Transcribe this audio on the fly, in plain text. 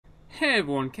Hey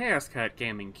everyone,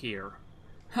 ChaosKatGaming here.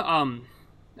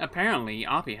 Apparently,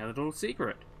 Oppie has a little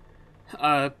secret.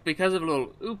 Because of a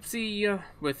little oopsie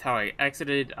with how I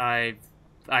exited, I've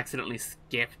accidentally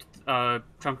skipped a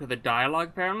chunk of the dialogue,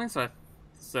 apparently,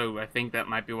 so I think that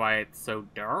might be why it's so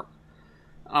dark.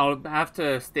 I'll have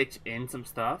to stitch in some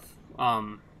stuff,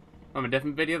 from a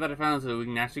different video that I found so we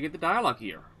can actually get the dialogue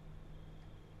here.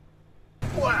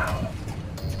 Wow!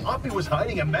 Oppie was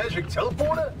hiding a magic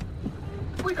teleporter?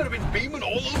 We could have been beaming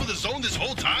all over the zone this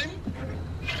whole time?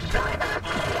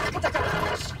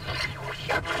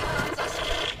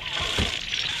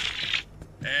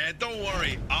 Don't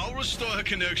worry. I'll restore her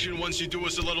connection once you do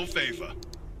us a little favor.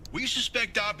 We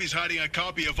suspect Oppie's hiding a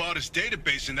copy of Artist's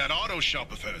database in that auto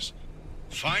shop of hers.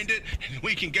 Find it, and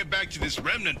we can get back to this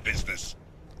remnant business.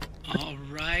 All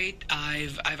right.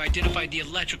 I've identified the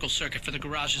electrical circuit for the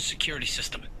garage's security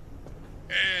system.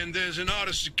 And there's an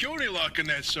Artist security lock in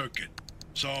that circuit.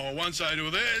 So once I do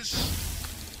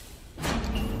this...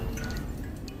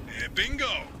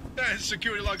 bingo! That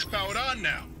security lock's powered on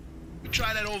now.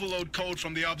 Try that overload code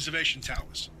from the observation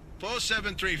towers.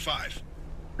 4735.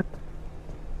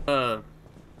 About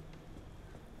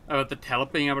the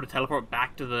being able to teleport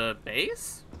back to the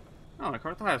base? Oh, my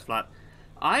car tire's flat.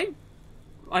 I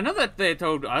know that they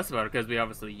told us about it because we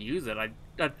obviously use it. I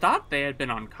thought they had been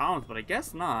on comms, but I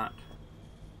guess not.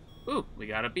 Ooh, we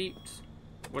got a beeps.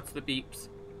 What's the beeps?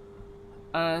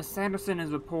 Sanderson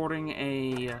is reporting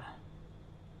a...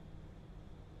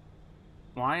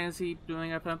 Why is he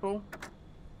doing a pimple?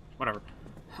 Whatever.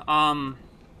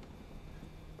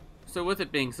 So with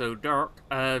it being so dark,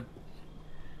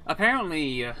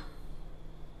 apparently,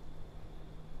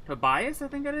 Tobias, I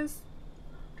think it is?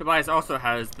 Tobias also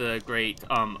has the great,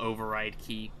 override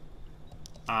key.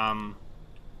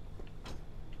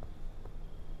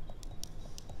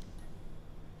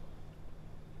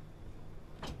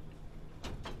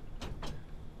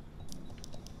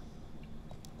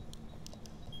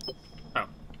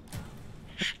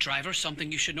 Driver,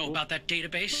 something you should know about that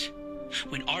database?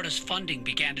 When Artist's funding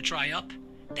began to dry up,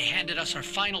 they handed us our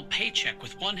final paycheck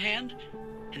with one hand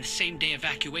and the same-day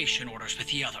evacuation orders with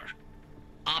the other.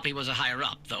 Oppie was a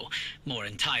higher-up, though more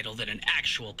entitled than an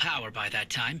actual power by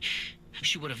that time.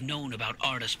 She would have known about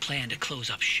Artist's plan to close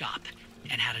up shop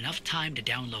and had enough time to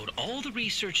download all the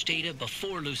research data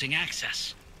before losing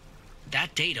access.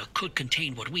 That data could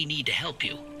contain what we need to help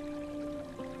you.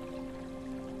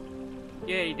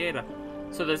 Yay, data.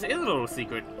 So this is a little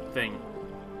secret thing.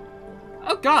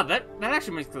 Oh god, that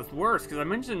actually makes this worse, because I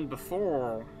mentioned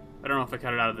before, I don't know if I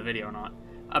cut it out of the video or not,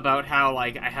 about how,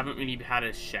 like, I haven't really had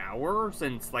a shower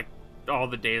since, like, all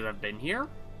the days I've been here.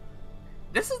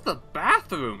 This is the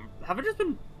bathroom! Have I just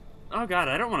been... Oh god,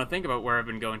 I don't want to think about where I've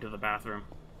been going to the bathroom.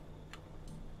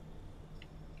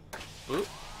 Ooh.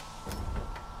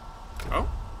 Oh.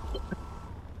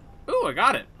 Ooh, I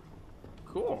got it.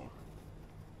 Cool.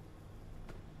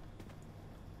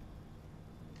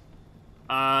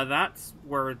 That's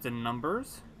words and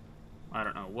numbers. I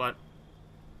don't know what.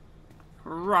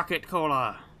 Rocket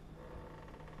Cola!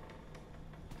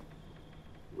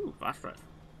 Ooh, flash drive.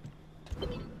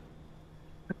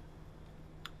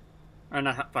 Or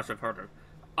not flash drive, hard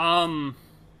drive.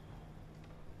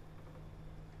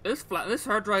 This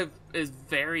hard drive is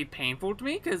very painful to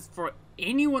me, because for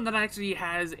anyone that actually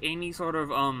has any sort of,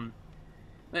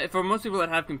 for most people that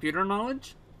have computer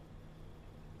knowledge,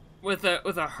 with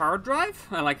a hard drive,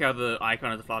 I like how the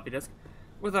icon is a floppy disk.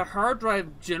 With a hard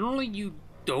drive, generally you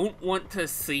don't want to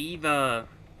see be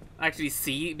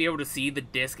able to see the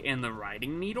disk and the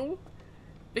writing needle,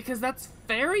 because that's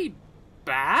very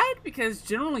bad. Because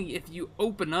generally, if you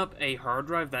open up a hard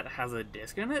drive that has a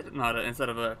disk in it, instead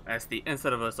of a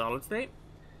solid state,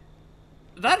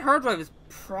 that hard drive is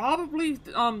probably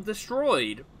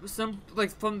destroyed.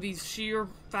 From the sheer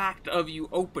fact of you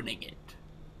opening it.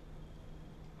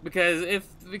 Because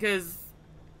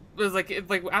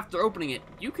after opening it,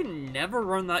 you can never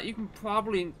run that. You can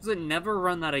probably never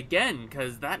run that again,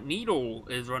 because that needle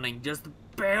is running just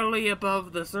barely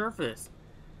above the surface.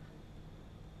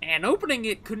 And opening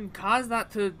it couldn't cause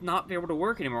that to not be able to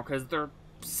work anymore, because they're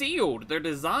sealed. They're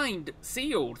designed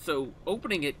sealed, so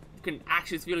opening it can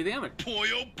actually severely damage. Boy,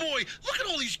 oh boy, look at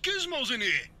all these gizmos in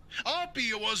here.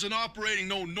 Oppie wasn't operating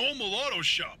no normal auto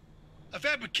shop. A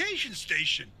fabrication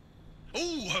station.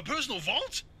 Oh, her personal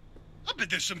vault? I bet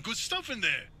there's some good stuff in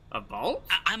there. A vault?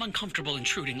 I'm uncomfortable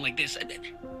intruding like this.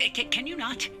 Can you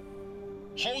not?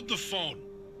 Hold the phone.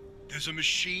 There's a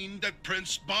machine that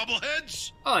prints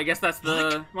bobbleheads? Oh, I guess that's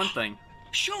the one thing.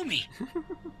 Show me.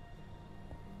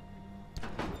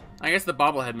 I guess the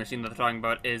bobblehead machine that they're talking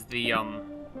about is the,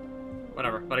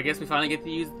 Whatever, but I guess we finally get to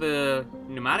use the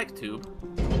pneumatic tube.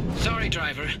 Sorry,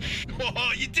 driver.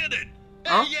 Oh, you did it!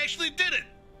 Huh? Hey, you actually did it!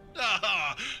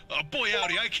 Ah, boy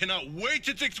howdy, I cannot wait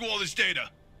to dig through all this data.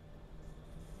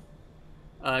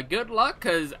 Good luck,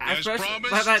 cause As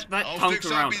promised, that I'll punked fix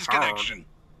around Oppie's hard. connection.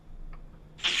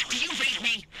 Do you read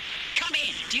me? Come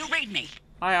in. Do you read me?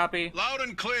 Hi, Oppie. Loud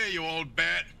and clear, you old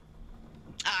bat.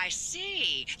 I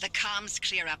see. The comms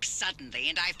clear up suddenly,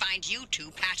 and I find you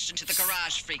two patched into the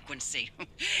garage frequency.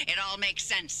 It all makes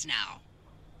sense now.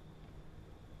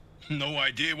 No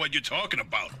idea what you're talking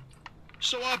about.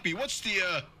 So, Oppie, what's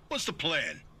the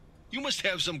plan? You must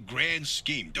have some grand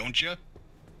scheme, don't you?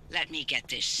 Let me get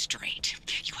this straight.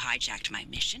 You hijacked my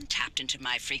mission, tapped into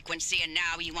my frequency, and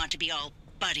now you want to be all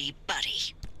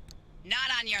buddy-buddy.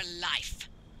 Not on your life.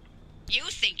 You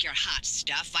think you're hot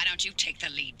stuff. Why don't you take the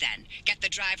lead then? Get the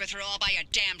driver through all by your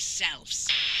damn selves.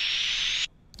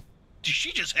 Did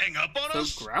she just hang up on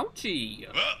us? So grouchy.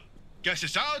 Well, guess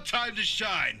it's our time to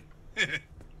shine.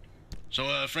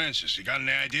 So, Francis, you got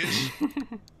any ideas?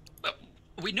 Well,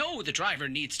 we know the driver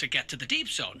needs to get to the deep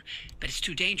zone, but it's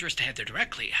too dangerous to head there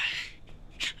directly.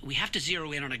 We have to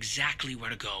zero in on exactly where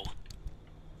to go.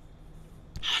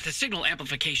 The signal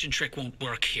amplification trick won't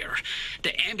work here.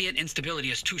 The ambient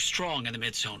instability is too strong in the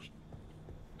mid-zone.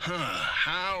 Huh,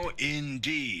 how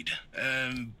indeed.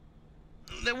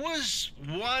 There was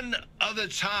one other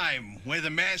time where the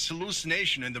mass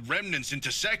hallucination and the remnants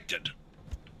intersected.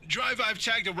 Driver, I've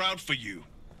tagged a route for you.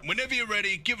 Whenever you're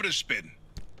ready, give it a spin.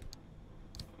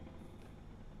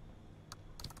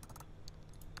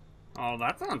 Oh,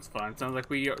 that sounds fun. Sounds like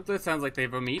This sounds like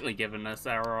they've immediately given us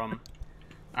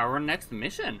our next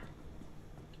mission.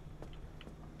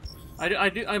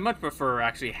 I much prefer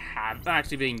actually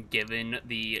being given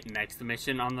the next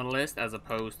mission on the list as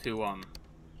opposed to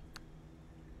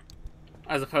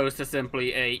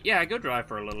simply go drive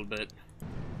for a little bit.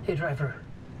 Hey, driver.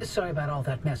 Sorry about all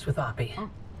that mess with Oppie. Oh.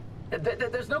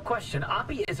 There's no question.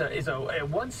 Oppie is a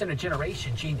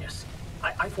once-in-a-generation genius.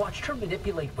 I've watched her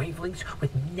manipulate wavelengths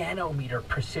with nanometer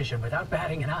precision without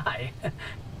batting an eye.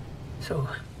 So,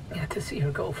 yeah, to see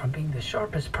her go from being the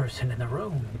sharpest person in the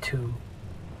room to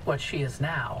what she is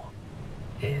now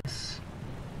is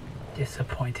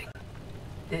disappointing.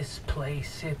 This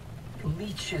place, it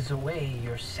leeches away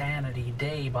your sanity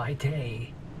day by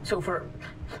day. So for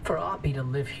Oppie to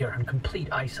live here in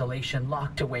complete isolation,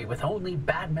 locked away with only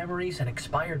bad memories and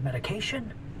expired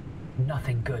medication,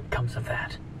 nothing good comes of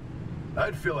that.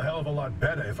 I'd feel a hell of a lot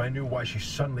better if I knew why she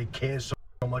suddenly cares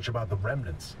so much about the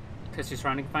remnants. Because she's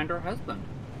trying to find her husband.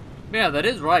 Yeah, that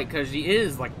is right, because she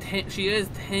is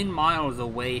 10 miles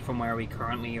away from where we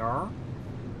currently are.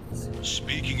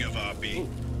 Speaking of Oppie,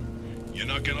 you're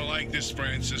not gonna like this,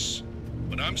 Francis,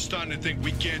 but I'm starting to think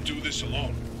we can't do this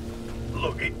alone.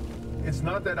 Look, it's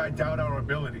not that I doubt our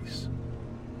abilities,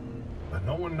 but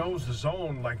no one knows the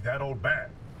zone like that old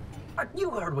bat. You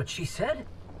heard what she said.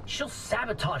 She'll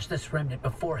sabotage this remnant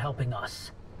before helping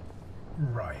us.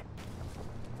 Right.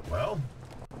 Well,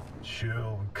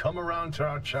 she'll come around to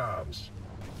our charms.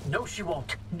 No, she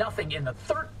won't. Nothing in the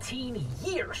 13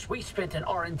 years we spent in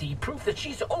R&D proof that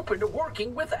she's open to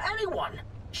working with anyone.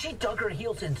 She dug her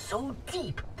heels in so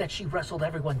deep that she wrestled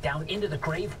everyone down into the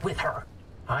grave with her.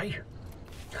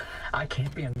 I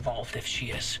can't be involved if she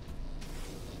is.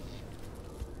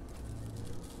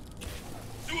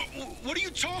 What are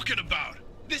you talking about?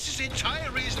 This is the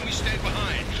entire reason we stayed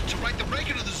behind, to write the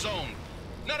record of the zone.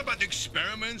 Not about the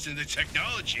experiments and the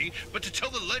technology, but to tell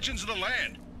the legends of the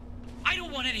land. I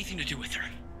don't want anything to do with her.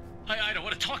 I don't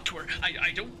want to talk to her.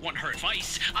 I don't want her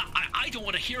advice. I don't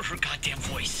want to hear her goddamn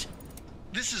voice.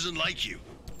 This isn't like you.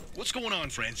 What's going on,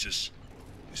 Francis?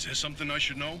 Is there something I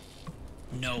should know?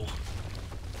 No.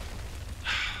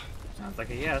 Sounds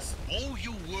like a yes. All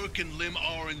your work in limb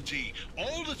R&D,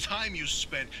 all the time you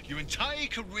spent, your entire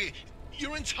career,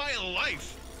 your entire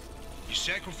life. You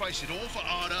sacrificed it all for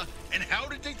Arda, and how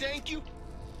did they thank you?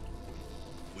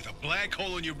 With a black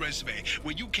hole in your resume,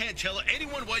 where you can't tell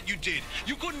anyone what you did.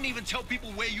 You couldn't even tell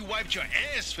people where you wiped your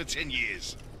ass for 10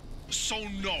 years. So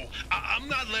no, I'm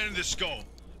not letting this go.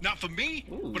 Not for me,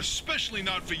 but especially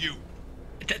not for you.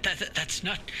 That's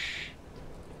not...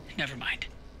 Never mind.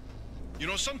 You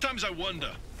know, sometimes I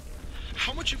wonder,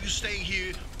 how much of you staying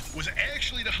here was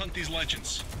actually to hunt these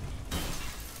legends?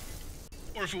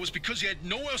 Or if it was because you had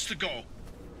nowhere else to go.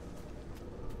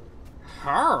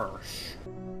 Harsh.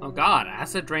 Oh god,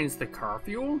 acid drains the car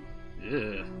fuel?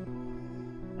 Ugh.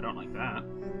 I don't like that.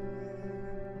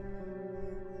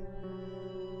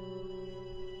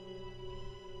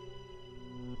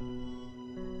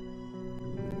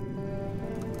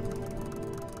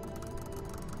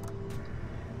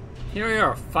 Here we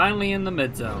are, finally in the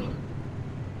mid-zone.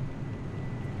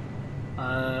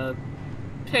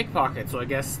 Pickpocket, so I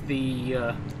guess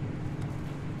the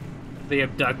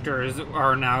abductors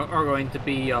are going to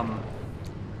be, are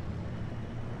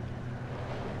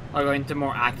going to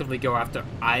more actively go after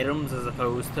items as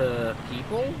opposed to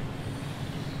people?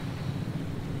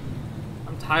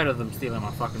 I'm tired of them stealing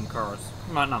my fucking cars.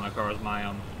 Not my cars,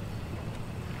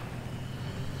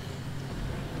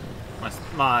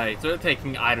 so they're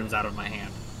taking items out of my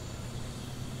hand.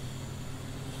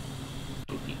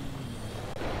 Spooky.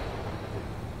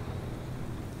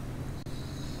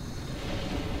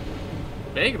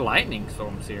 Big lightning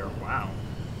storms here, wow.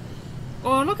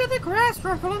 Oh, look at the grass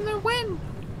ruffle in the wind!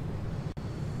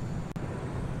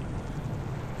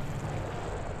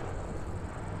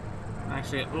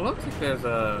 Actually, it looks like there's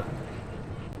a...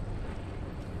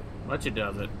 What you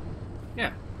does it?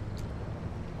 Yeah.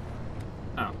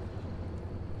 Oh.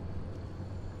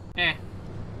 Eh.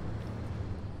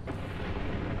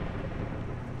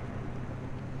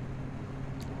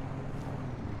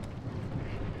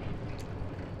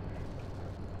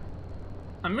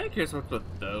 I'm really curious what's with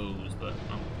those, but...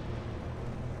 Oh.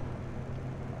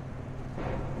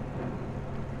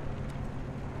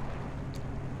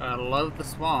 I love the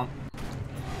swamp.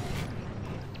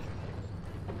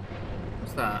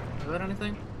 What's that? Is that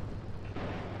anything?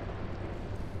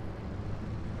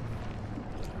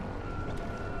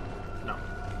 No.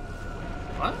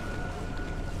 What?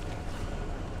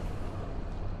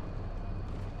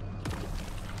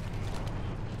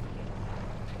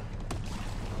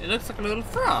 It looks like a little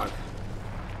frog.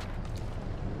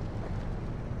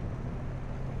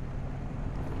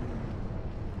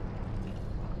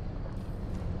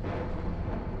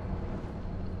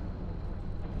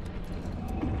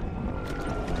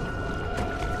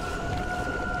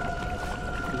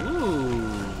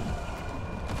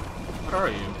 What are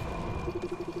you?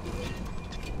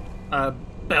 A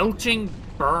belching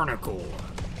barnacle.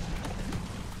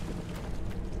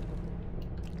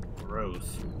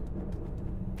 Gross.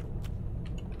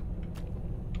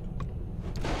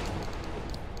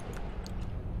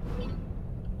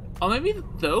 Oh, maybe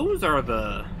those are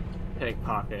the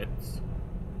pickpockets.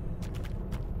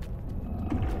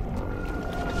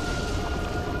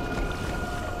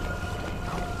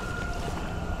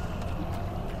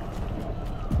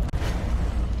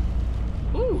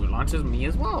 Ooh, it launches me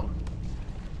as well.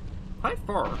 Quite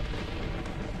far.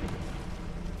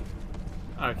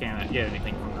 I can't get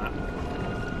anything from that.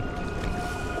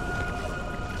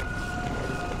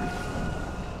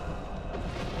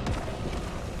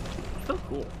 So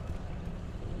cool.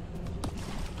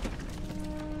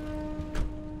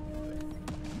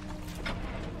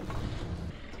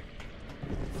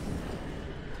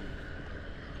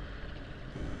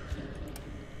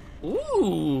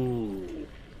 Ooh.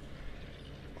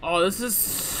 Oh, this is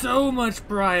so much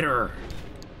brighter.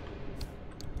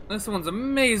 This one's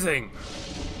amazing.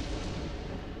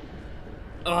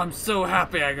 Oh, I'm so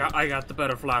happy I got the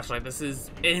better flashlight. This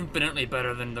is infinitely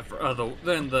better than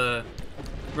the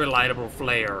reliable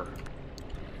flare.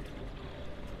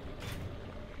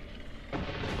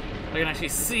 I can actually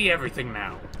see everything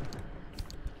now.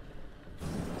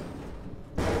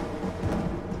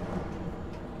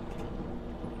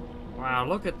 Wow,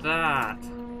 look at that.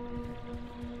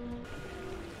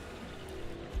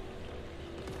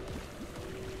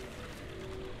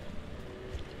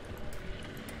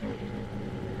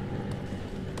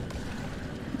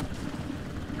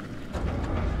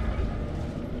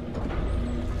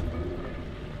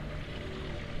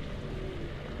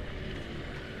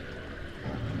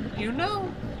 You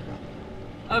know,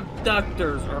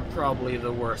 abductors are probably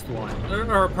the worst one.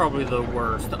 Are probably the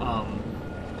worst, are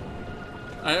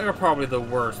probably the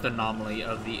worst anomaly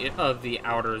of the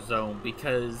outer zone,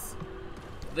 because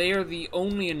they are the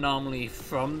only anomaly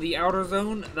from the outer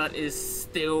zone that is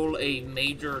still a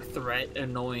major threat,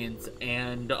 annoyance,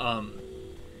 and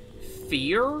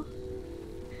fear,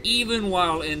 even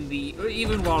while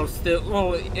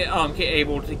still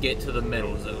able to get to the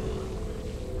middle zone.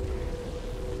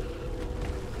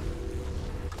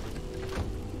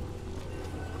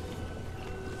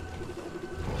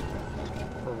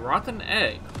 Rotten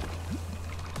egg.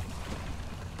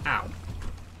 Ow.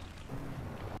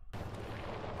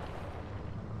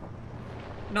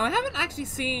 No, I haven't actually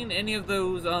seen any of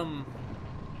those,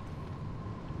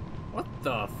 what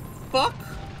the fuck?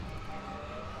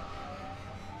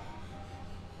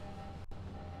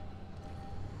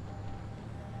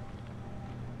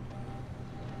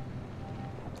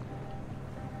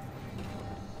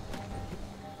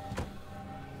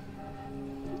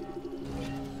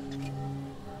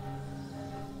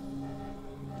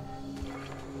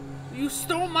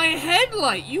 stole my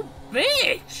headlight, you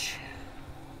bitch!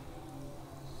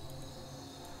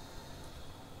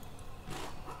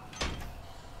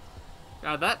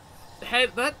 God,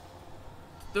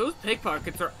 those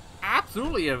pickpockets are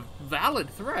absolutely a valid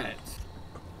threat.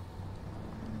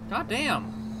 God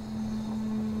damn.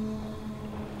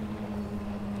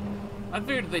 I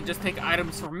figured they'd just take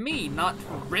items from me, not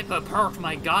rip apart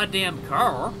my goddamn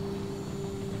car.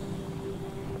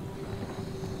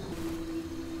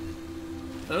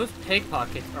 Those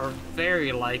pickpockets are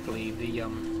very likely the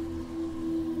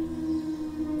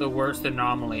worst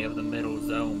anomaly of the middle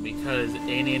zone, because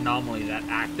any anomaly that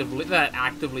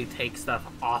actively takes stuff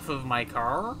off of my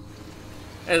car,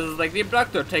 as like the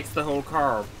abductor takes the whole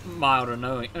car, mild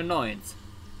annoyance.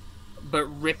 But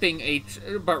ripping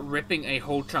a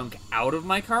whole chunk out of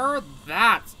my car,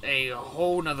 that's a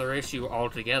whole nother issue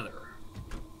altogether.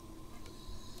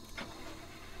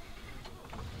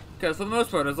 Because for the most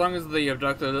part, as long as the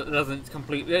abductor doesn't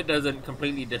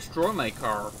completely destroy my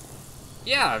car,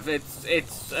 yeah,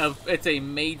 it's a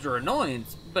major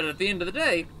annoyance. But at the end of the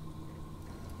day,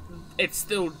 it's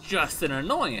still just an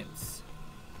annoyance.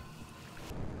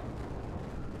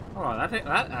 Oh,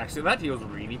 that heals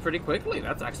really pretty quickly.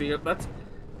 I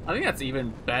think that's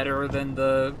even better than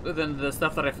the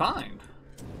stuff that I find.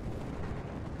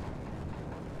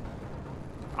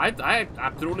 I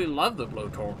absolutely love the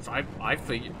blowtorch.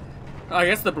 I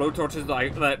guess the blowtorch is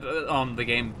like that the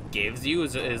game gives you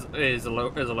is a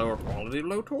lower quality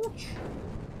blowtorch.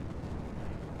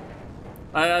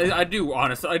 I do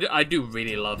honestly I do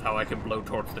really love how I can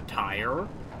blowtorch the tire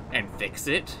and fix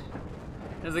it.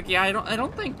 It's like, yeah, I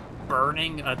don't think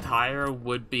burning a tire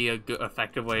would be a good,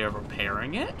 effective way of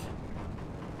repairing it.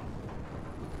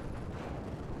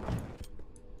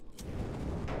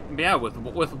 But yeah, with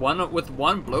one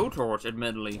blowtorch,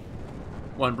 admittedly,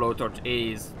 one blowtorch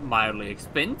is mildly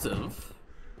expensive.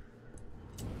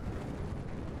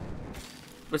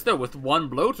 But still, with one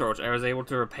blowtorch, I was able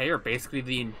to repair basically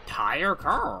the entire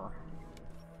car.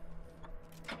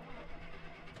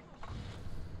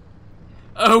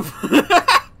 Oh,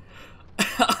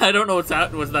 I don't know what's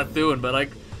that doing, but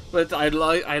I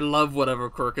love whatever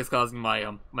quirk is causing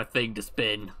my my thing to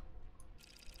spin.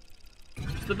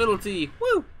 Stability,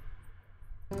 woo!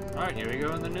 All right, here we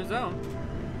go in the new zone.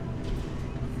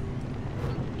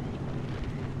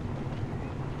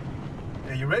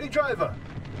 Are you ready, driver?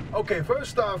 Okay,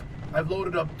 first off, I've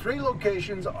loaded up 3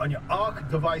 locations on your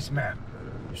ARC device map.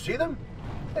 You see them?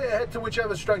 Head to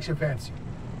whichever strikes your fancy.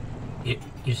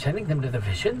 You're sending them to the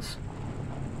Visions?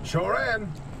 Sure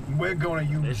am. We're going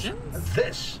to use Visions?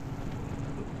 this.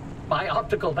 My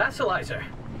optical vassalizer.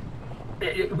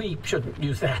 We shouldn't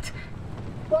use that.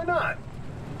 Why not?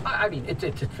 I mean, it's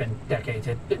been decades.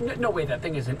 No way that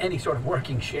thing is in any sort of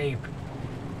working shape.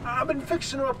 I've been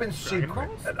fixing her up in secret,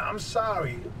 and I'm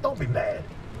sorry. Don't be mad.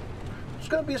 It's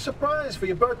going to be a surprise for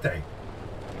your birthday.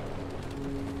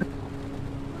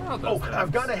 Oh,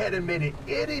 I've gone ahead and made an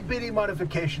itty-bitty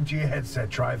modification to your headset,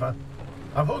 driver.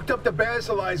 I've hooked up the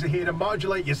basilizer here to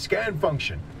modulate your scan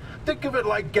function. Think of it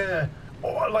like an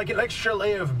extra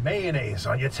layer of mayonnaise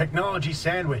on your technology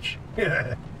sandwich.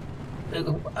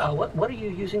 What are you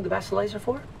using the basilizer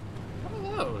for? What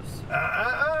are those?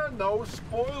 No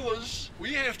spoilers.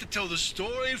 We have to tell the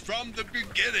story from the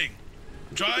beginning.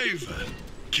 Driver,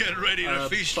 get ready to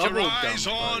feast your eyes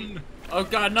on... Oh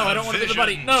god, no, I don't want to be the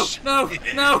buddy. No, no,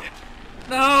 no,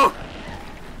 no!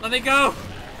 Let me go!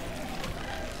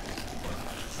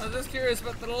 I was just curious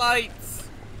about the lights.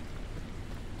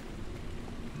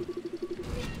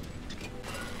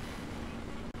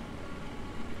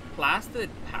 Blasted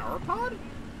power pod?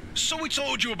 So we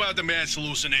told you about the mass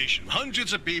hallucination.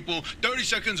 Hundreds of people, 30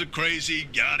 seconds of crazy,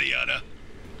 yada yada.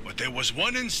 But there was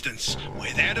one instance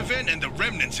where that event and the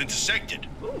remnants intersected.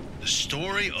 The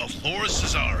story of Laura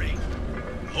Cesari.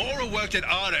 Laura worked at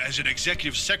ARDA as an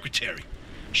executive secretary.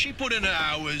 She put in her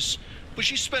hours, but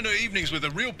she spent her evenings with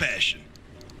a real passion.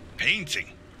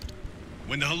 Painting.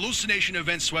 When the hallucination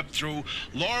event swept through,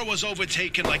 Laura was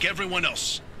overtaken like everyone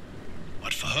else.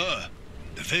 But for her,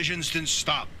 the visions didn't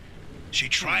stop. She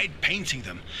tried painting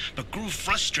them, but grew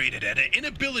frustrated at her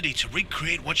inability to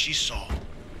recreate what she saw.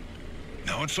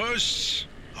 Now at first,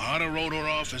 ARDA wrote her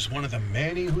off as one of the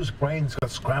many whose brains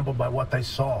got scrambled by what they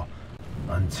saw.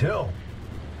 Until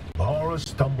Laura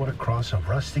stumbled across a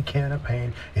rusty can of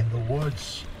paint in the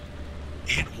woods.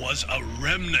 It was a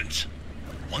remnant.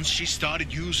 Once she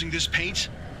started using this paint,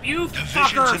 the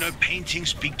visions in her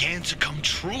paintings began to come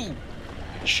true.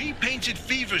 She painted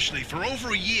feverishly for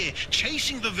over a year,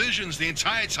 chasing the visions the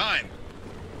entire time.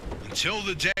 Until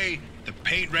the day the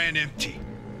paint ran empty.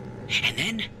 And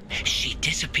then she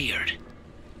disappeared.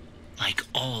 like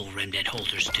all remnant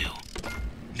holders do.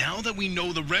 Now that we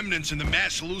know the remnants and the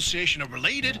mass hallucination are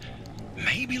related,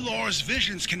 maybe Laura's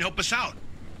visions can help us out.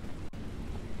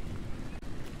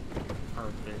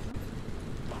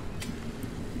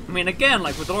 I mean, again,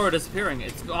 like with Laura disappearing,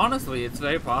 it's honestly, it's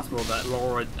very possible that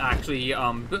Laura actually,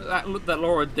 that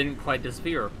Laura didn't quite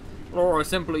disappear. Laura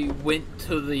simply went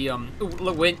to the,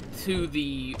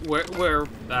 where,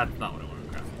 that's not what I wanted to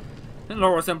grab.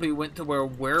 Laura simply went to where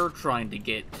we're trying to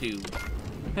get to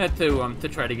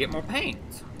try to get more paint.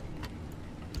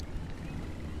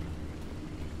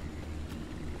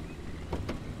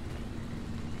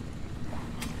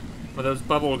 But those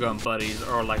bubblegum buddies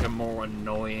are like a more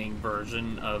annoying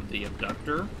version of the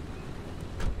abductor.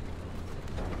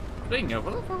 Speaking of,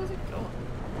 where the fuck is it going?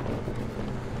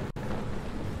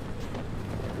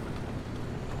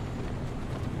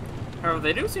 However,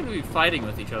 they do seem to be fighting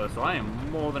with each other, so I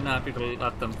am more than happy to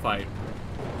let them fight.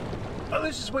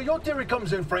 This is where your theory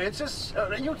comes in, Francis.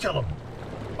 You tell him.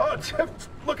 Oh,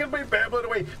 look at me babbling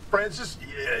away. Francis,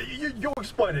 you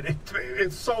explain it.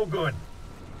 It's so good.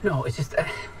 No, it's just...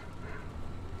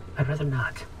 I'd rather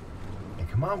not. Hey,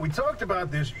 come on, we talked about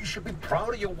this. You should be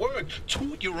proud of your work.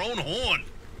 Toot your own horn.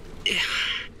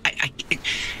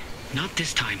 Not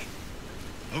this time.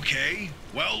 Okay,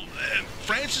 well,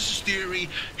 Francis's theory,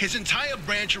 his entire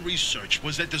branch of research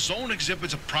was that the zone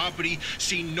exhibits a property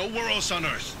seen nowhere else on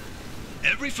Earth.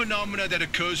 Every phenomena that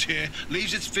occurs here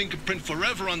leaves its fingerprint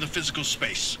forever on the physical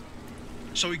space.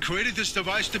 So he created this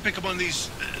device to pick up on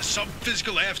these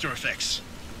sub-physical after effects.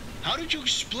 How did you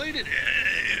explain it?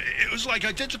 It was like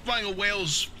identifying a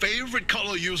whale's favorite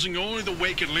color using only the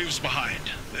wake it leaves behind.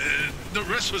 The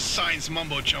rest was science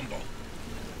mumbo-jumbo.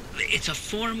 It's a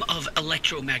form of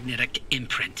electromagnetic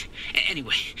imprint.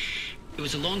 Anyway, it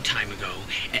was a long time ago.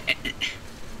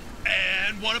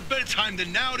 And what a better time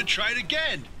than now to try it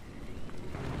again.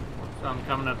 So I'm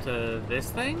coming up to this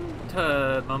thing?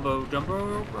 To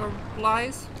mumbo-jumbo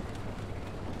lies?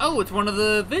 Oh, it's one of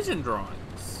the vision drawings.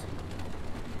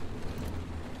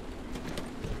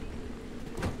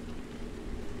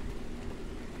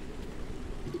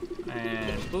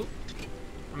 And boop.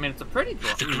 I mean, it's a pretty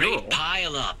drawing. The great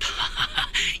pile up.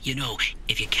 You know,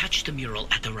 if you catch the mural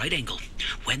at the right angle,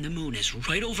 when the moon is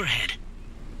right overhead,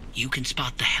 you can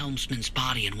spot the helmsman's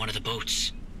body in one of the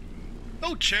boats.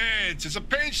 No chance. It's a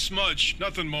paint smudge.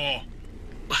 Nothing more.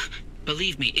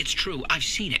 Believe me, it's true. I've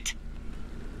seen it.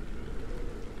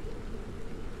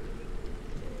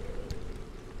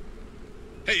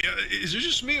 Hey, is it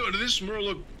just me, or did this mural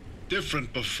look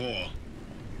different before?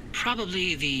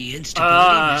 Probably the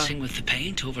instability messing with the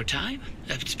paint over time.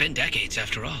 It's been decades,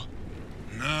 after all.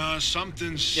 No,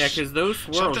 something's... Yeah, because those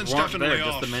swirls weren't there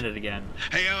just a minute again.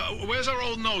 Hey, where's our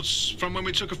old notes from when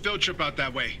we took a field trip out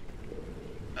that way?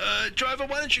 Driver,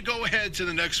 why don't you go ahead to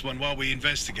the next one while we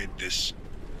investigate this?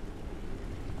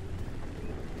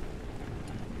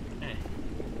 Hey.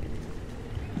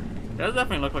 It does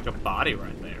definitely look like a body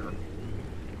right there.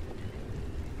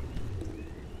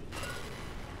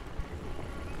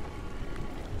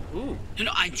 Ooh.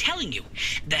 No, I'm telling you,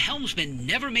 the helmsman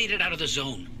never made it out of the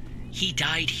zone. He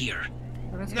died here.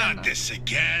 Not this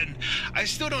again. I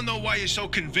still don't know why you're so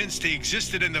convinced he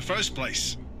existed in the first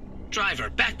place. Driver,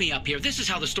 back me up here. This is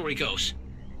how the story goes.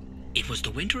 It was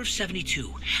the winter of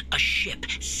 '72. A ship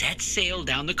set sail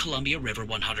down the Columbia River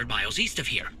 100 miles east of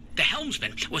here. The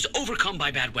helmsman was overcome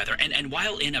by bad weather, and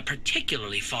while in a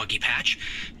particularly foggy patch,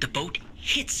 the boat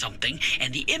hit something,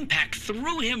 and the impact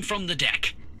threw him from the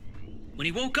deck. When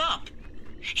he woke up,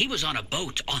 he was on a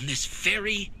boat on this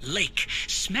very lake,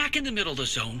 smack in the middle of the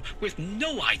zone, with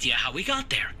no idea how he got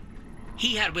there.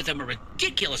 He had with him a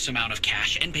ridiculous amount of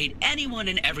cash and paid anyone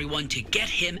and everyone to get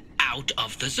him out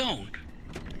of the zone.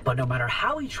 But no matter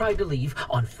how he tried to leave,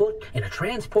 on foot, in a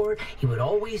transport, he would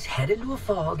always head into a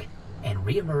fog and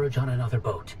reemerge on another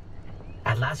boat.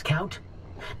 At last count,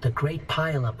 the great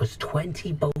pileup was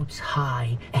 20 boats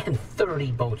high and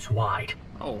 30 boats wide.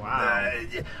 Oh, wow.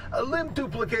 A limb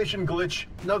duplication glitch,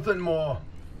 nothing more.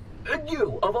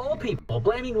 You, of all people,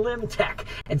 blaming limb tech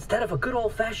instead of a good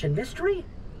old-fashioned mystery?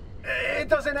 It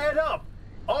doesn't add up.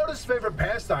 Artist's favorite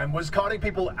pastime was carting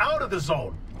people out of the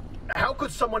zone. How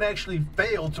could someone actually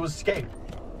fail to escape?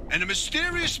 And a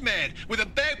mysterious man with a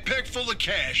backpack full of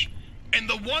cash, and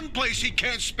the one place he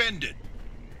can't spend it.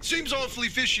 Seems awfully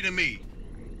fishy to me.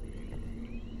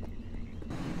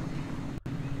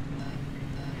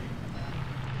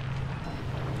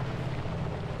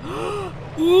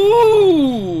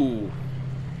 Ooh!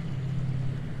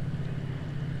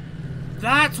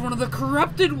 That's one of the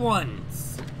corrupted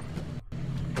ones!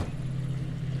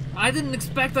 I didn't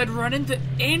expect I'd run into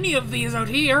any of these out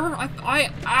here.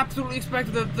 I absolutely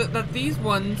expected that these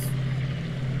ones...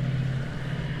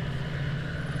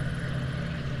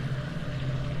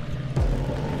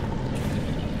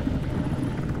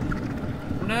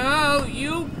 No,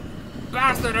 you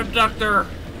bastard abductor!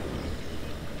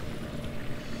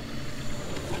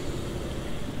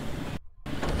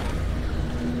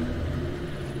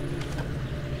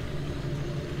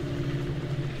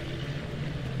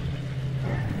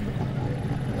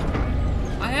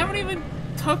 I haven't even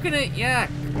taken it yet.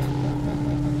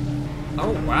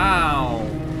 Oh, wow.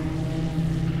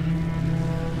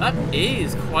 That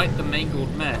is quite the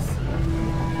mangled mess.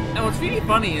 And what's really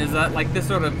funny is that, like, this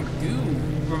sort of goo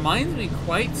reminds me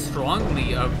quite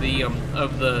strongly of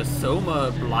the Soma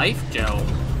life gel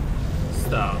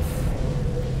stuff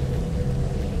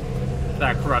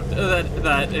that corrupted,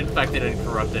 that infected and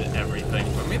corrupted everything.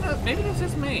 But maybe that's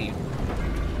just me.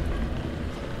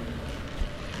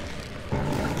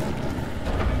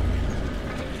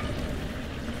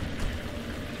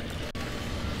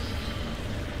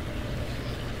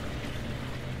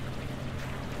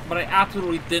 But I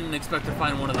absolutely didn't expect to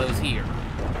find one of those here.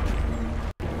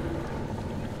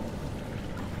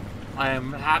 I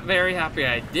am very happy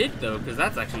I did, though, because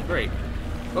that's actually great.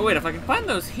 But wait, if I can find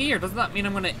those here, doesn't that mean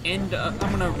I'm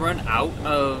gonna run out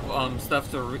of stuff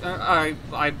to?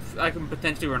 I can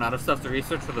potentially run out of stuff to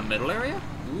research for the middle area.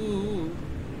 Ooh.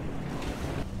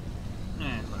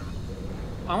 Whatever.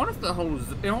 I wonder if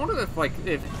I wonder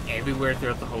if everywhere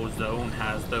throughout the whole zone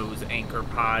has those anchor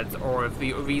pods, or if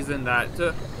the reason that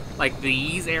like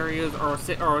these areas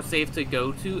are safe to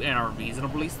go to and are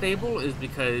reasonably stable is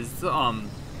because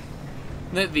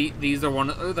these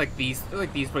are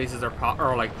these places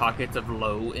are like pockets of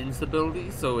low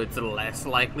instability, so it's less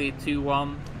likely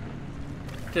to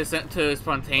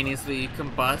spontaneously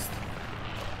combust.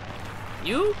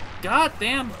 You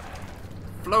goddamn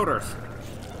floaters.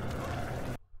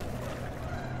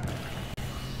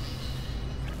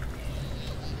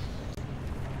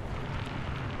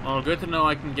 Well, good to know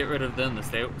I can get rid of them the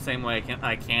same way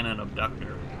I can an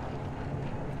abductor.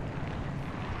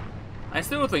 I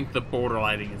still think the border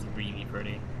lighting is really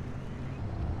pretty.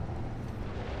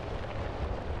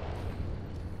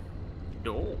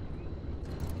 Door.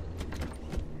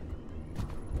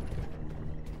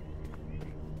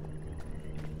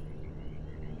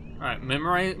 Alright,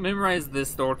 memorize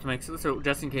this door to make so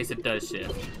just in case it does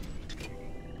shift.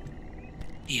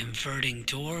 The inverting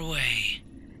doorway.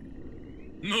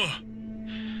 No,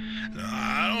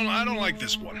 I don't like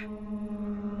this one.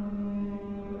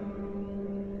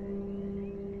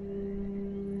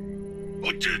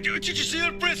 Oh, did you see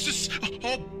that, Francis?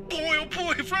 Oh boy,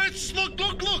 Francis, look!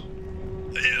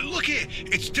 Look here,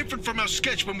 it's different from our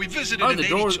sketch when we visited in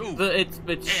 82.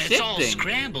 It's all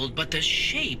scrambled, but the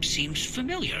shape seems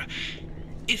familiar.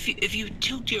 If you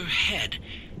tilt your head,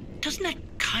 doesn't that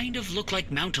kind of look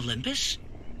like Mount Olympus?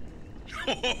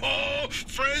 Oh,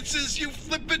 Francis, you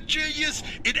flippin' genius!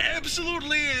 It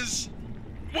absolutely is.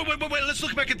 Wait, let's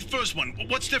look back at the first one.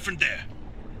 What's different there?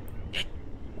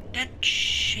 That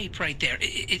shape right there,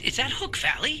 is that Hook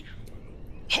Valley?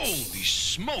 Holy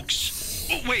smokes!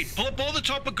 Oh, wait, pull up all the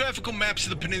topographical maps of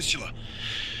the peninsula.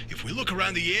 If we look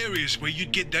around the areas where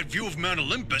you'd get that view of Mount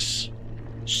Olympus...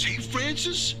 See,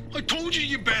 Francis? I told you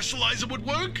your basilizer would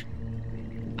work!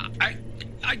 I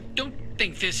don't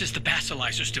think this is the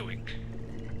basilizer's doing.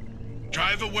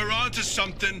 Driver, we're on to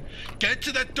something. Get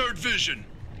to that third vision.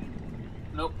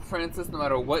 Nope, Francis, no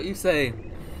matter what you say,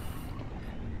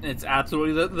 it's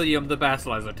absolutely the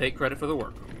basilizer. Take credit for the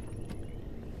work.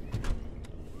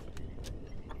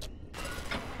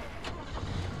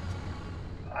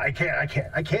 I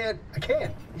can't.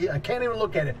 Yeah, I can't even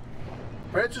look at it.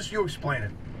 Francis, you explain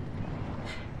it.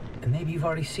 And maybe you've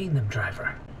already seen them,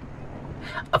 driver.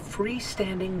 A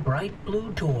freestanding bright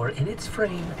blue door in its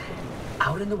frame,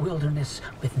 out in the wilderness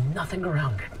with nothing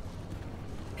around it.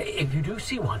 If you do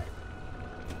see one,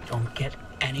 don't get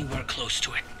anywhere close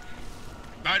to it.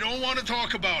 I don't want to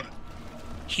talk about it.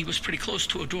 He was pretty close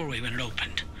to a doorway when it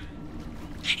opened.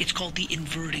 It's called the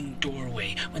inverting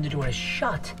doorway. When the door is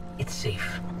shut, it's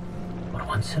safe. But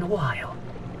once in a while,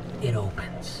 it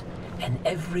opens, and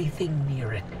everything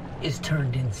near it is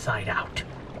turned inside out.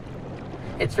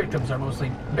 Its victims are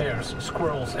mostly bears,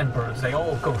 squirrels, and birds. They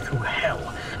all go through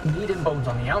hell. Meat and bones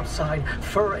on the outside,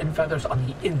 fur and feathers on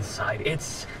the inside.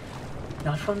 It's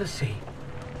not fun to see.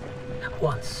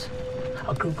 Once,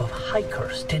 a group of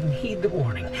hikers didn't heed the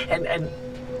warning, and...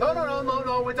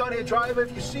 No, we're done here, driver.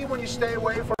 If you see one, you stay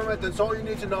away from it. That's all you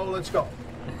need to know. Let's go.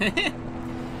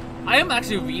 I am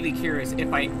actually really curious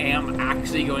if I am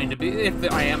actually going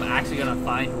to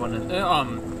find one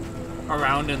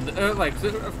around and like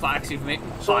actually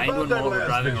find one while we're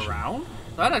driving around.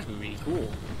 That'd actually be cool.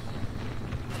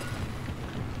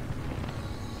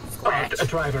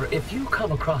 Driver, if you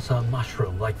come across a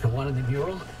mushroom like the one in the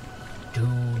mural, do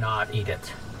not eat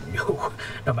it.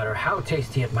 No matter how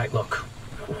tasty it might look.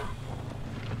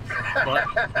 But,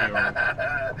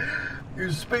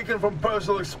 You're speaking from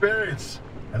personal experience,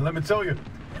 and let me tell you,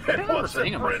 it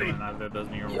wasn't pretty.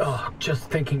 Oh, just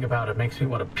thinking about it makes me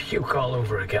want to puke all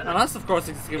over again. Unless, of course,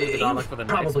 it's given the dollar for the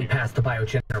probably passed the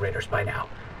biogenerators by now.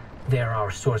 They're our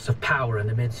source of power in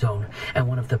the mid-zone, and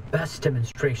one of the best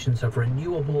demonstrations of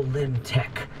renewable limb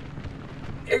tech.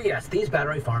 Yes, these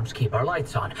battery farms keep our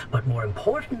lights on, but more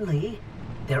importantly,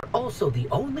 they're also the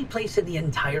only place in the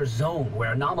entire zone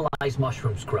where anomalized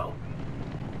mushrooms grow.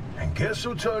 And guess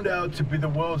who turned out to be the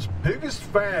world's biggest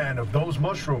fan of those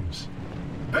mushrooms?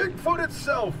 Bigfoot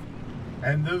itself!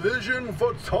 And the vision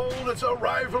foretold its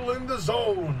arrival in the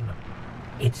zone.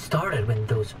 It started when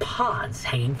those pods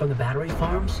hanging from the battery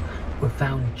farms were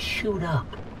found chewed up.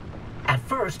 At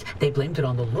first, they blamed it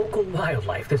on the local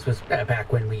wildlife. This was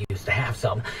back when we used to have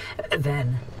some.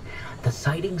 Then, the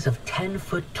sightings of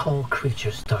 10-foot-tall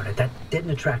creatures started that didn't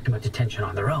attract much attention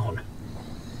on their own.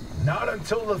 Not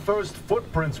until the first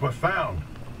footprints were found.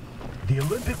 The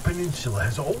Olympic Peninsula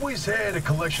has always had a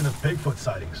collection of Bigfoot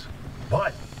sightings,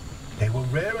 but they were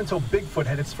rare until Bigfoot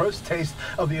had its first taste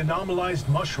of the anomalized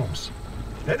mushrooms.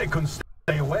 Then it couldn't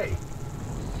stay away.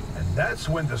 And that's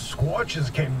when the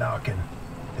Squatches came knocking.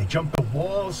 They jumped the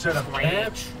wall, set up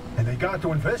camp, and they got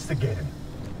to investigating.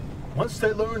 Once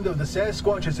they learned of the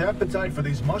Sasquatch's appetite for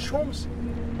these mushrooms,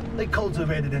 they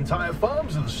cultivated entire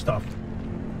farms of the stuff.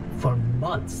 For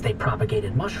months, they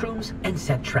propagated mushrooms and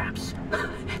set traps.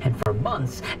 And for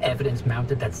months, evidence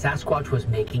mounted that Sasquatch was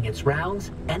making its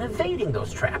rounds and evading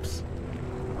those traps.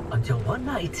 Until one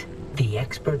night, the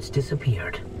experts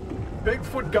disappeared.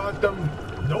 Bigfoot got them,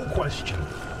 no question.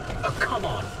 Come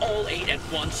on, all 8 at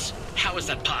once? How is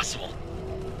that possible?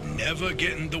 Never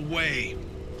get in the way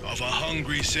of a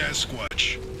hungry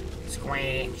Sasquatch.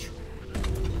 Scavenge.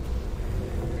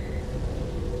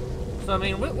 So I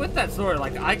mean, with that story,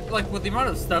 like with the amount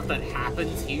of stuff that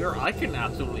happens here, I can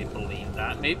absolutely believe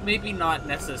that. Maybe not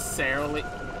necessarily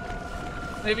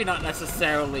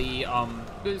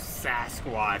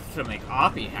Sasquatch to make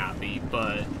Oppie happy,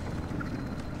 but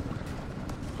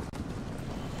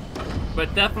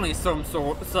definitely some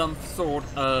sort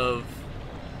of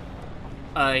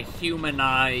a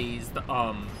humanized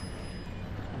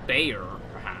bear,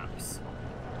 perhaps,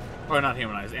 or not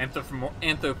humanized,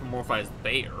 anthropomorphized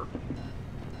bear.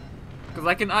 Because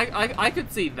I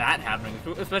could see that happening,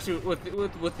 especially with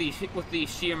the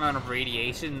sheer amount of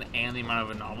radiation and the amount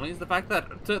of anomalies. The fact that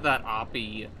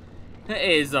Oppie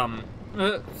is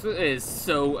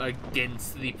so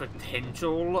against the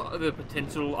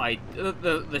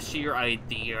sheer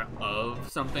idea of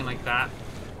something like that,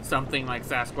 something like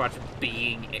Sasquatch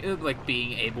being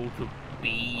able to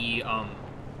be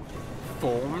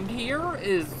formed here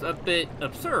is a bit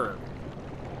absurd.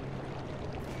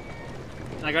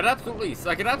 I could absolutely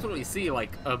see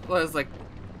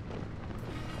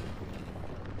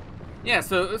yeah.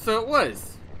 So it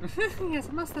was. He has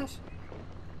a mustache.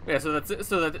 Yeah, so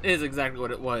that is exactly what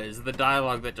it was. The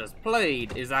dialogue that just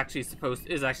played is actually for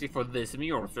this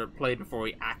mural, so it played before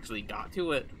we actually got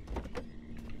to it.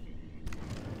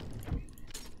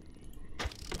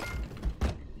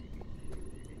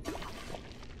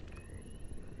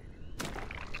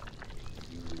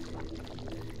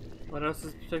 What else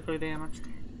is particularly damaged?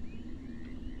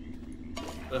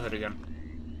 The hood again.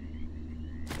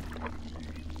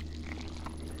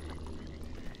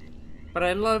 But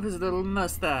I love his little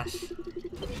mustache.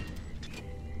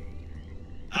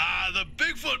 Ah, the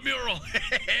Bigfoot mural!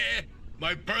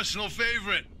 My personal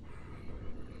favorite.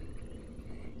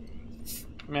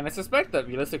 I mean, I suspect that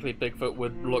realistically Bigfoot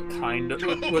would look kind of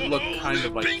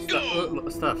like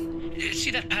stuff.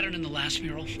 See that pattern in the last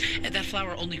mural? That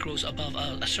flower only grows above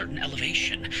a certain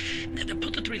elevation.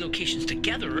 Put the 3 locations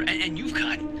together, and you've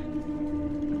got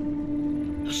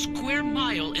a square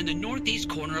mile in the northeast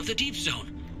corner of the deep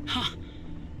zone. Huh.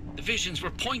 The visions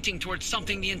were pointing towards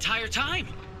something the entire time.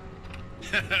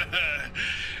 Hey,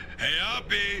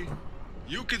 Oppie,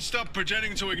 you can stop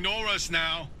pretending to ignore us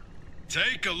now.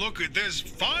 Take a look at this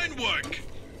fine work.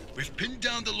 We've pinned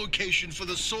down the location for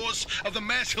the source of the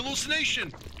mass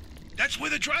hallucination. That's where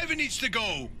the driver needs to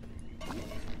go.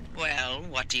 Well,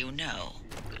 what do you know?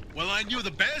 Well, I knew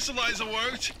the basilizer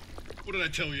worked. What did I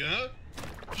tell you, huh?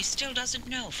 He still doesn't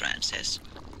know, Francis.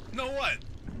 Know what?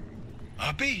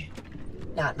 Oppie?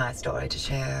 Not my story to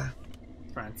share.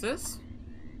 Francis?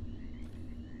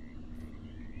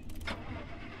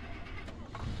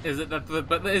 Is it that the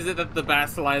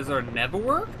basilizer never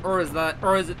work, or is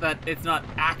it that it's not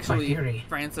actually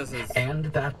Francis's? And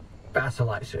that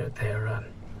basilizer, they're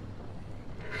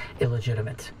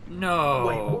illegitimate. No.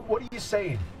 Wait, what are you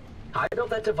saying? I built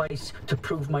that device to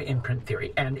prove my imprint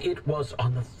theory, and it was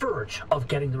on the verge of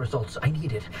getting the results I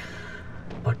needed.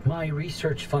 But my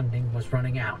research funding was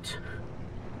running out.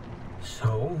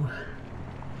 So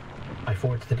I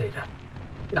forged the data.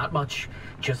 Not much,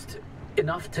 just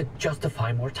enough to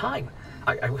justify more time.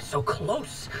 I was so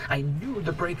close. I knew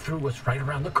the breakthrough was right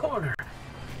around the corner.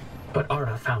 But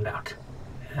Arda found out.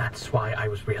 That's why I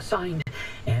was reassigned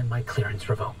and my clearance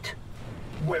revoked.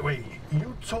 Wait,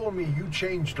 you told me you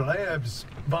changed labs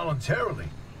voluntarily.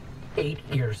 8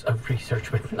 years of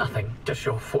research with nothing to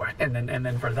show for it, and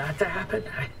then for that to happen,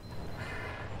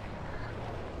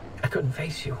 I couldn't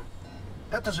face you.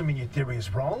 That doesn't mean your theory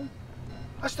is wrong.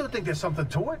 I still think there's something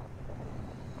to it.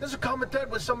 There's a common thread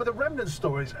with some of the remnant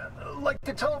stories, like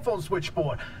the telephone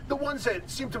switchboard, the ones that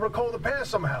seem to recall the past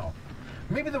somehow.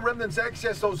 Maybe the remnants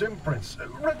access those imprints,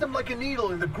 read them like a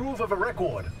needle in the groove of a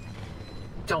record.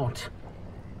 Don't.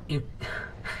 You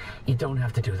don't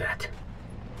have to do that.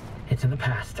 It's in the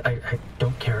past. I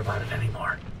don't care about it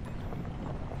anymore.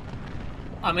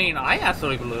 I mean, I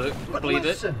absolutely believe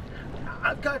listen,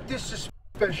 I've got this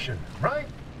suspicion, right?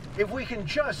 If we can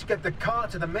just get the car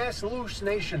to the mass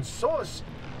hallucination source,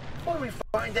 what do we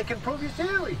find that can prove your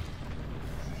theory?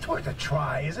 It's worth a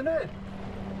try, isn't it?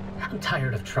 I'm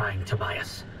tired of trying,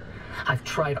 Tobias. I've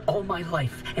tried all my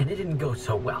life, and it didn't go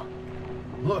so well.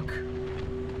 Look,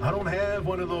 I don't have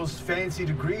one of those fancy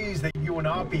degrees that you and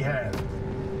Oppie have.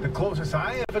 The closest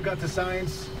I ever got to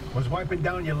science was wiping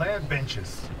down your lab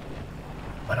benches.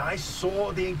 But I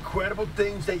saw the incredible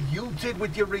things that you did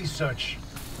with your research.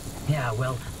 Yeah,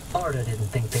 well, Arda didn't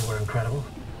think they were incredible.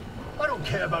 I don't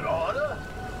care about Arda.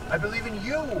 I believe in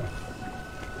you.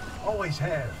 Always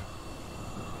have.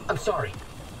 I'm sorry.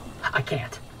 I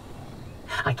can't.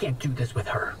 I can't do this with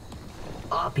her.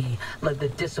 Oppie led the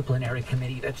disciplinary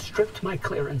committee that stripped my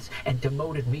clearance and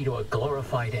demoted me to a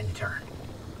glorified intern.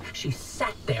 She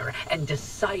sat there and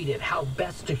decided how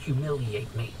best to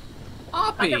humiliate me.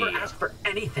 Oppie! I never asked for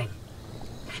anything.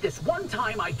 This one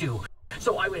time I do,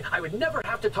 so I would never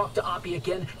have to talk to Oppie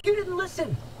again. You didn't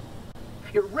listen.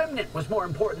 Your remnant was more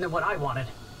important than what I wanted.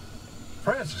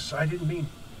 Francis, I didn't mean...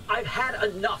 I've had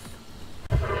enough.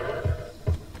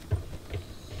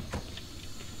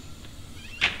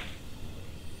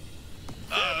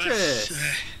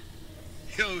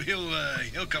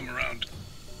 He'll come around.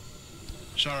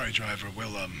 Sorry, driver.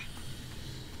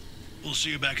 We'll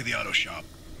see you back at the auto shop.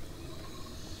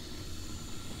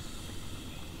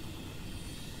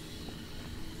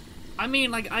 I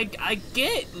mean, like, I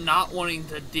get not wanting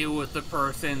to deal with the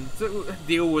person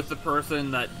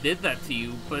that did that to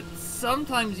you, but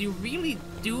sometimes you really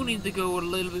do need to go a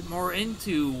little bit more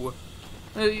into.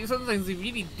 Sometimes you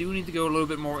really do need to go a little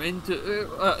bit more into,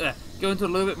 go into a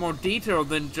little bit more detail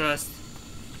than just.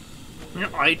 You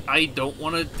know, I don't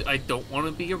want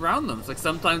to be around them. It's like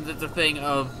sometimes it's a thing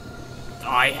of.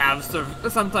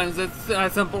 Sometimes it's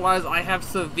as simple as I have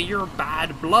severe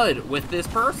bad blood with this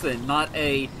person, not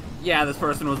a. Yeah, this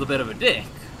person was a bit of a dick.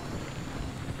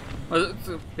 It's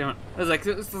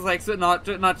like not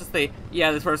just a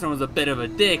yeah, this person was a bit of a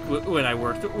dick when I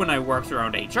worked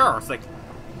around HR. It's like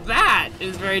that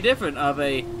is very different of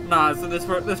a nah. So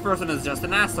this person is just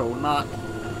an asshole. Not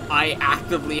I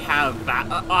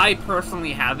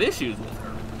personally have issues with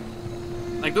her.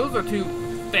 Like those are two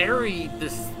very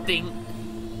distinct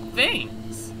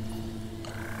things.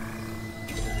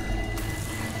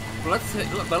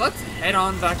 But let's head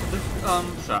on back to the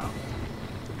shop.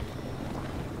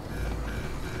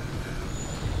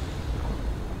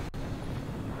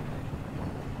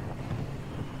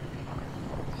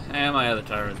 And my other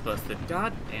tire is busted.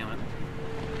 God damn it.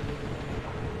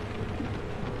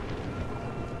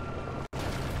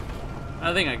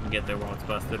 I think I can get there while it's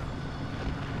busted.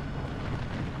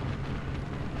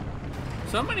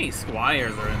 So many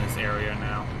squires are in this area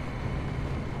now.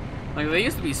 Like, they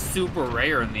used to be super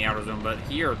rare in the Outer Zone, but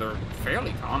here they're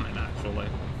fairly common, actually.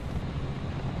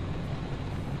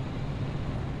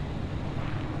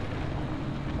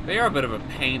 They are a bit of a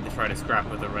pain to try to scrap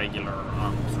with a regular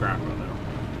scrapper, though.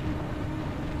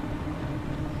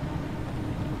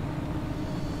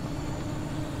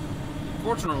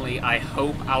 Fortunately, I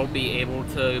hope I'll be able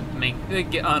to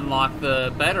unlock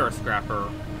the better scrapper.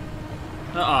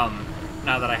 Now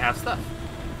that I have stuff.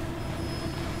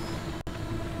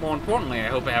 More importantly, I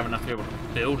hope I have enough to be able to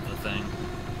build the thing.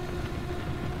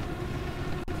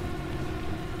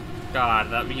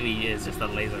 God, that really is just a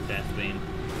laser death beam.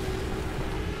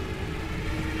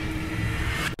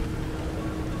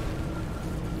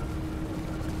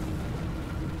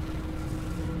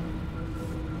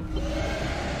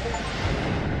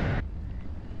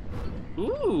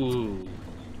 Ooh.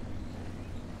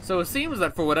 So it seems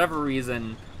that for whatever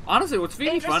reason, honestly, what's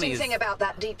really funny is... Interesting thing about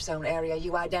that deep zone area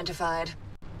you identified.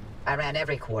 I ran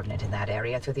every coordinate in that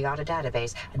area through the auto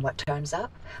database, and what turns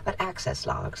up but access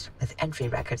logs with entry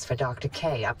records for Dr.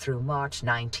 K up through March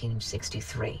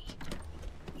 1963.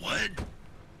 What?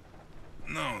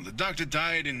 No, the doctor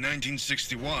died in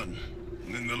 1961,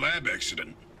 in the lab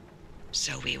accident.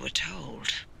 So we were told.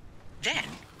 Then,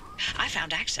 I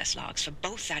found access logs for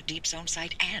both that deep zone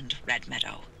site and Red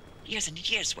Meadow. Years and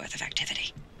years worth of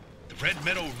activity. The Red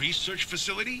Meadow Research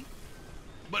Facility?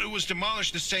 But it was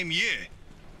demolished the same year.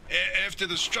 After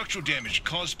the structural damage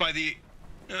caused by the...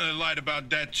 lied about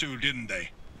that too, didn't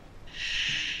they?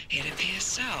 It appears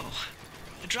so.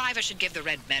 The driver should give the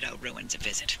Red Meadow ruins a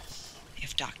visit.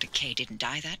 If Dr. K didn't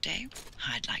die that day,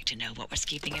 I'd like to know what was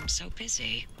keeping him so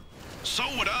busy. So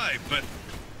would I, but...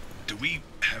 do we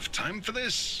have time for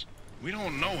this? We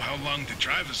don't know how long the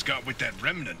driver's got with that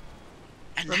remnant.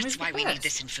 And that's why we need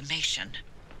this information.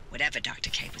 Whatever Dr.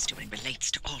 K was doing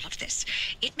relates to all of this.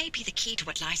 It may be the key to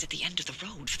what lies at the end of the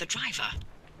road for the driver.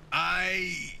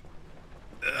 I...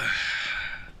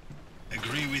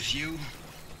 agree with you.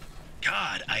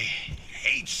 God, I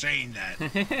hate saying that.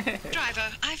 Driver,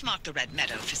 I've marked the Red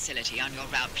Meadow facility on your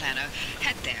route planner.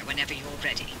 Head there whenever you're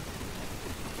ready.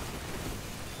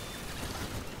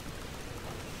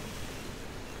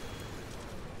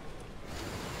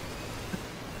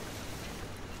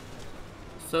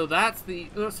 So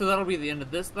that'll be the end of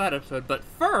that episode. But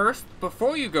first,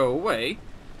 before you go away,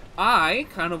 I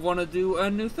kind of want to do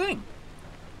a new thing.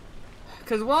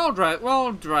 Because while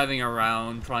driving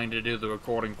around trying to do the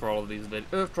recording for all of these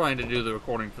trying to do the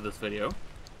recording for this video,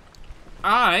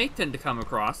 I tend to come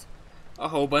across a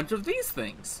whole bunch of these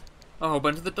things, a whole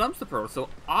bunch of the dumpster pearls. So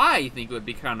I think it would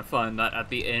be kind of fun that at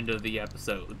the end of the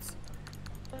episodes,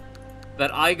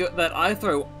 that I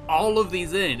throw all of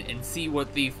these in and see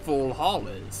what the full haul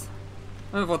is.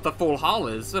 And what the full haul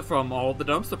is from all the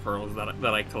dumpster pearls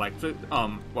that I collected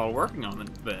while working on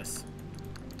this.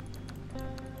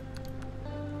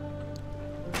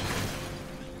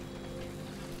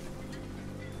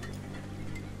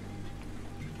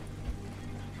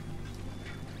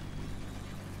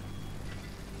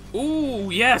 Ooh,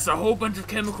 yes, a whole bunch of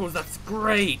chemicals. That's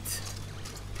great.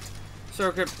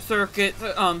 Circuitry,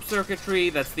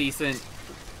 that's decent.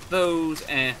 Those,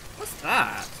 what's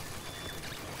that?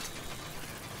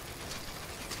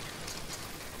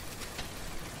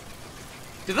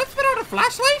 Did that spit out a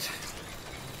flashlight?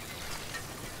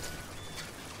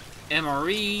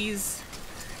 MREs.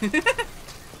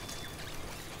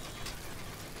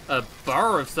 A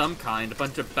bar of some kind, a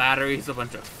bunch of batteries, a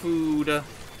bunch of food.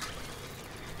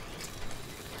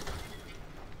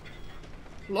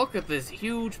 Look at this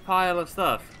huge pile of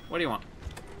stuff. What do you want?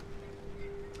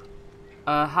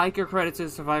 Hiker credits to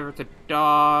survivor to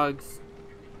dogs.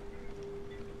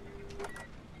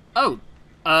 Oh,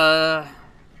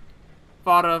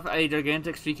 thought of a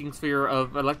gigantic streaking sphere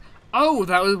of oh,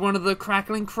 that was one of the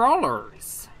crackling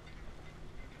crawlers.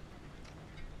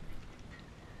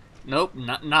 Nope,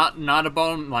 not a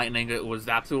ball and lightning. That was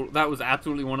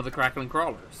absolutely one of the crackling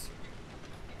crawlers.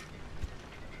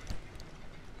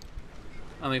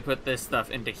 Let me put this stuff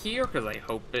into here, because I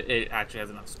hope it actually has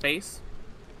enough space.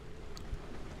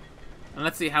 And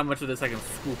let's see how much of this I can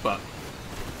scoop up.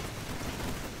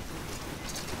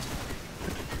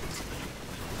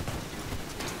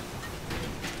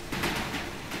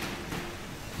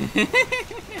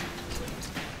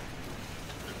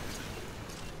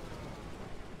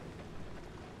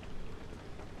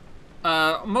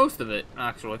 Most of it,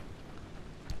 actually.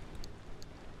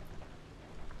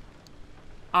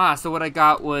 Ah, so what I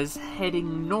got was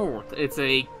heading north. It's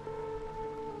a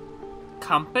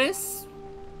compass?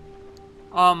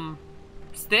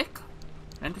 Stick?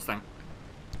 Interesting.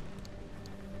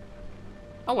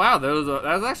 Oh wow, there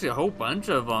was actually a whole bunch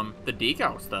of, the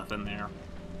decal stuff in there.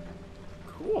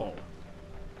 Cool.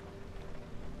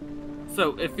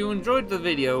 So, if you enjoyed the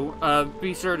video,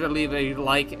 be sure to leave a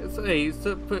like,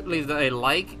 leave a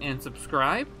like and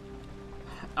subscribe.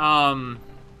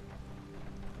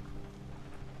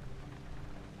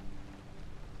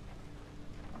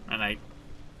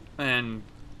 And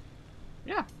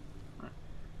yeah.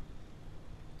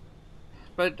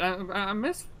 But I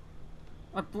miss.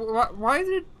 Why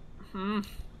did?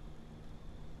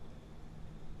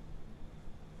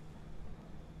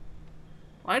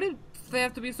 Why did they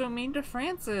have to be so mean to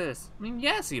Francis? I mean,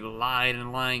 yes, he lied,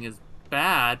 and lying is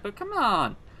bad, but come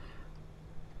on.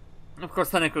 Of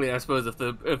course, technically, I suppose if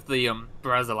the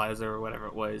breathalyzer or whatever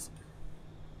it was,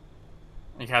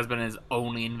 it has been his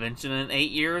only invention in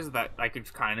 8 years, that I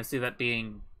could kind of see that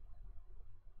being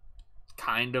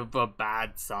kind of a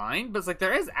bad sign, but it's like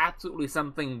there is absolutely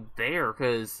something there,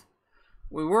 because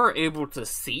we were able to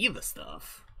see the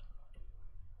stuff.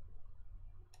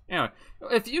 Anyway,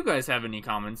 if you guys have any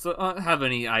comments, have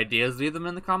any ideas, leave them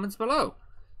in the comments below.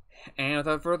 And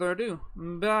without further ado,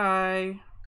 bye!